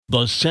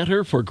The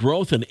Center for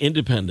Growth and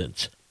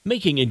Independence,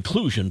 making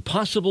inclusion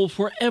possible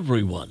for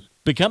everyone.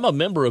 Become a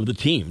member of the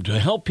team to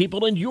help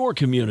people in your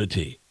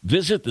community.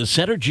 Visit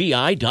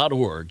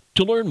thecentergi.org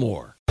to learn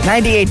more.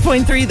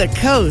 98.3 The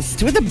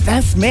Coast with the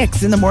best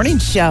mix in the morning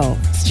show.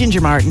 It's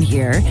Ginger Martin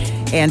here,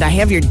 and I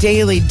have your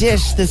daily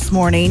dish this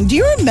morning. Do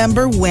you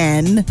remember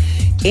when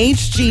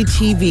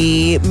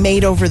HGTV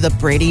made over the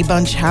Brady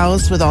Bunch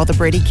house with all the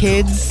Brady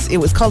kids? It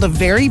was called a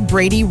Very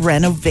Brady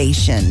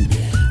Renovation.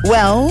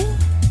 Well,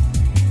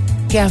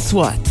 guess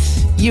what?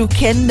 You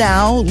can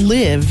now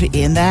live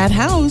in that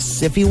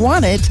house if you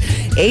want it.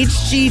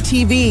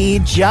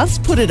 HGTV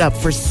just put it up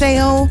for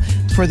sale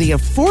for the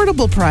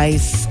affordable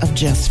price of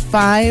just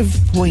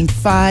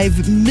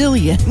 $5.5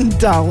 million.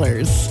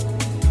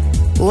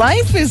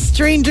 Life is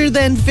stranger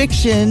than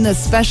fiction,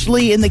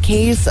 especially in the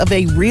case of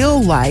a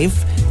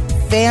real-life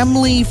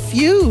Family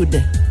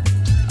Feud.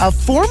 A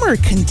former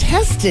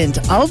contestant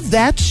of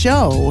that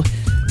show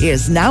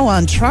is now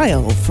on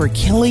trial for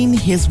killing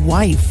his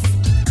wife.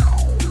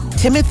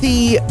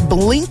 Timothy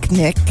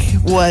Blinknick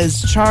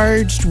was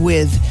charged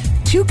with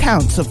 2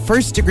 counts of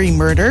first-degree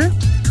murder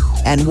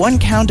and 1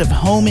 count of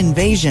home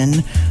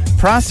invasion.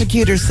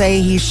 Prosecutors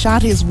say he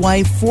shot his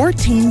wife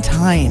 14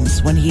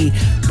 times when he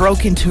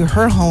broke into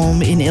her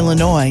home in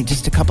Illinois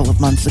just a couple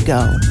of months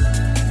ago.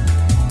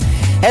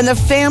 And the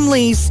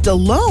family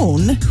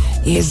Stallone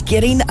is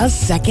getting a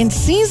second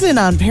season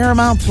on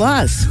Paramount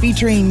Plus,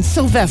 featuring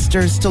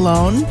Sylvester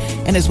Stallone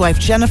and his wife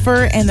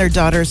Jennifer and their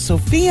daughters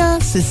Sophia,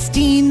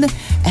 Sistine,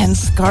 and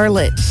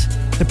Scarlett.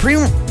 The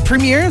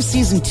premiere of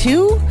season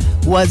 2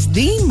 was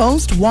the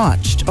most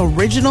watched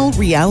original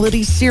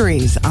reality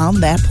series on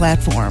that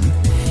platform.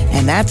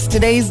 And that's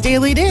today's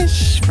Daily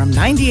Dish from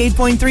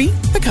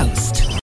 98.3 The Coast.